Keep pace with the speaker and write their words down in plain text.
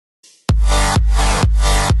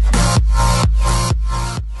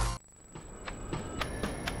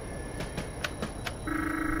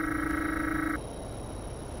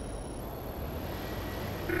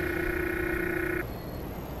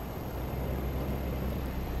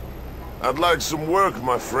I'd like some work,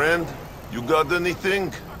 my friend. You got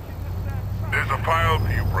anything? There's a file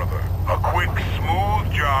for you, brother. A quick,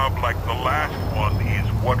 smooth job like the last one is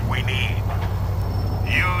what we need.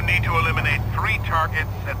 You need to eliminate 3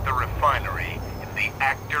 targets at the refinery in the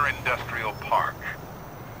Actor Industrial Park.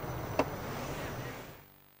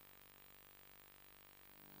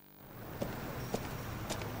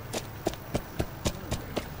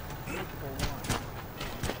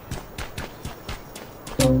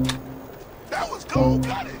 That was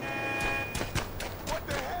cold-blooded! What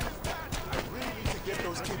the hell is that? I really need to get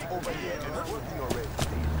those kids over here and working already.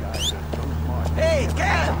 These guys are so smart. Hey,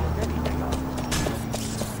 Cam!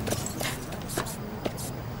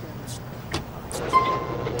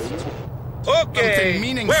 Okay, Something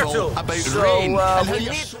meaningful where to? about So, rain and how we you...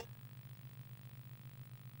 need...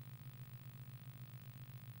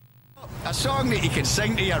 A song that you can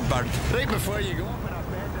sing to your bird right before you go.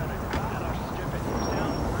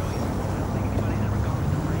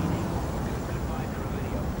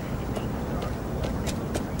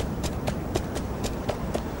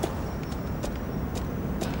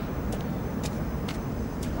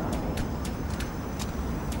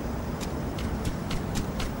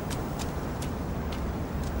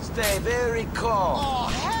 Stay very calm. Oh,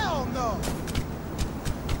 hell no!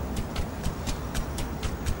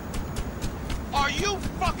 Are you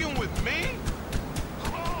fucking with me?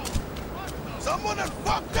 Someone done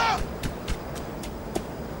fucked up!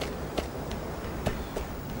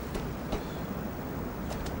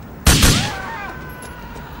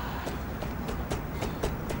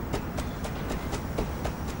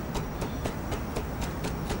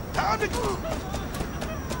 Time to...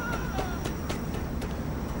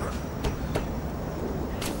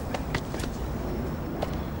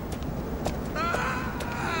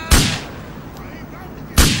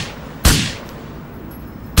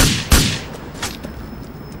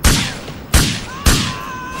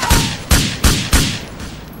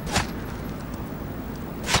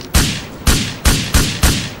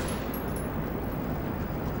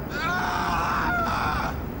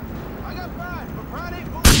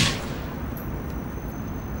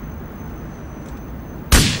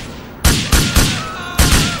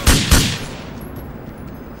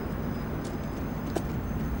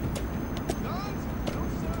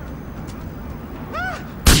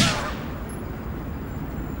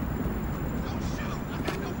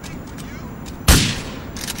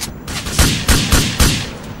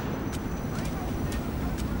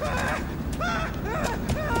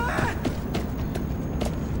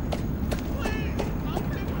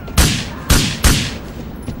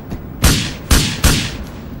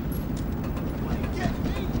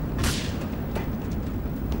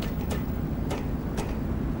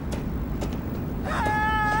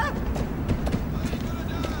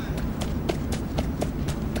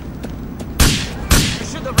 You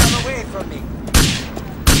should have run away from me.